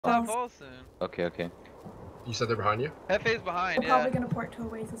They'll fall soon. Okay, okay. You said they're behind you? Hefe's behind, We're probably gonna port to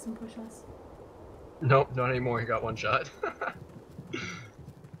Oasis and push us. Nope, not anymore. He got one shot.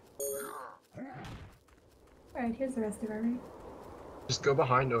 Alright, here's the rest of our raid. Just go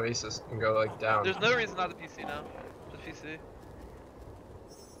behind Oasis and go like down. There's no reason not to PC now. Just PC.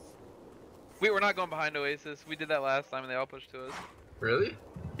 We're not going behind Oasis. We did that last time and they all pushed to us. Really?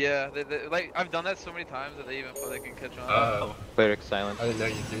 Yeah, like I've done that so many times that they even thought they could catch on. Oh. Cleric silence. I didn't know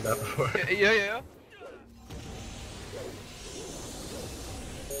you'd do that before. Yeah.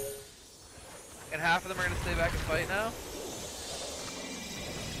 And half of them are gonna stay back and fight now.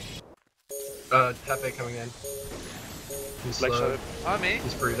 Tepe coming in. He's Black slow. shot. On me.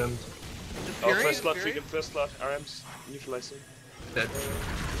 He's freedomed. Oh, first slot, freedom, first slot. RMs. Neutralizing. Dead.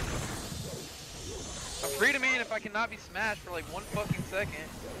 I'm free to me, and if I cannot be smashed for like 1 fucking second.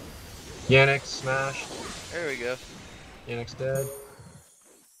 Yannick smashed. There we go. Yannick's dead.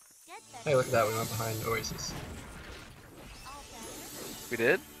 Hey, look at that. We went behind Oasis. We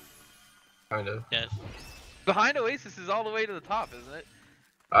did? Kind of. Yes. Behind Oasis is all the way to the top, isn't it?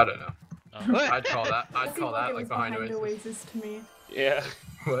 I don't know. Oh. I'd call that. I'd call that it like was behind Oasis. Oasis to me. Yeah.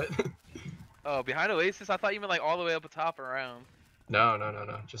 What? Oh, behind Oasis? I thought you meant like all the way up the top and around. No.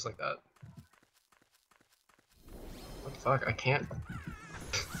 Just like that. What the fuck? I can't.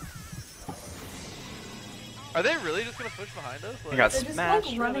 Are they really just gonna push behind us? Like, They're just like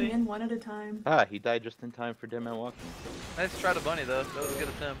running in one at a time. Ah, he died just in time for Dead Man Walking. Nice try to bunny though. That was a good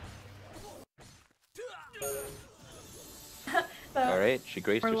attempt. Alright, she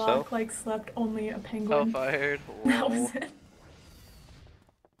graced herself. Warlock like slept only a penguin. Fired. That was it.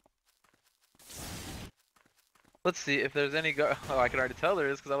 Let's see if there's any oh, I can already tell there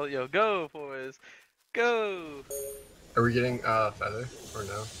is because I was go boys, go. Are we getting feather or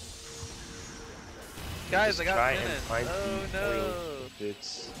no? Guys, Just I got try Finn. and find Oh the no. oil if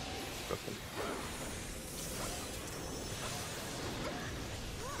it's broken.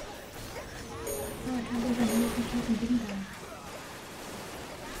 Oh, I can't believe I knew if you didn't die.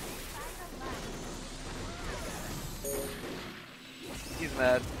 He's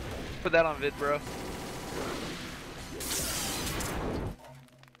mad. Put that on vid, bro.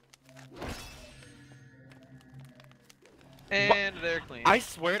 And they're clean. I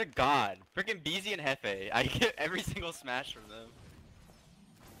swear to God, freaking BZ and Hefe, I get every single smash from them.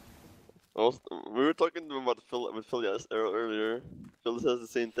 We were talking to him about with Phil earlier. Phil says the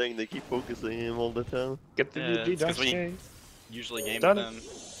same thing. They keep focusing him all the time. Get the UG because we done. usually game Done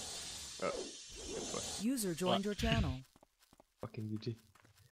with them. Oh. User joined your channel. Fucking UG.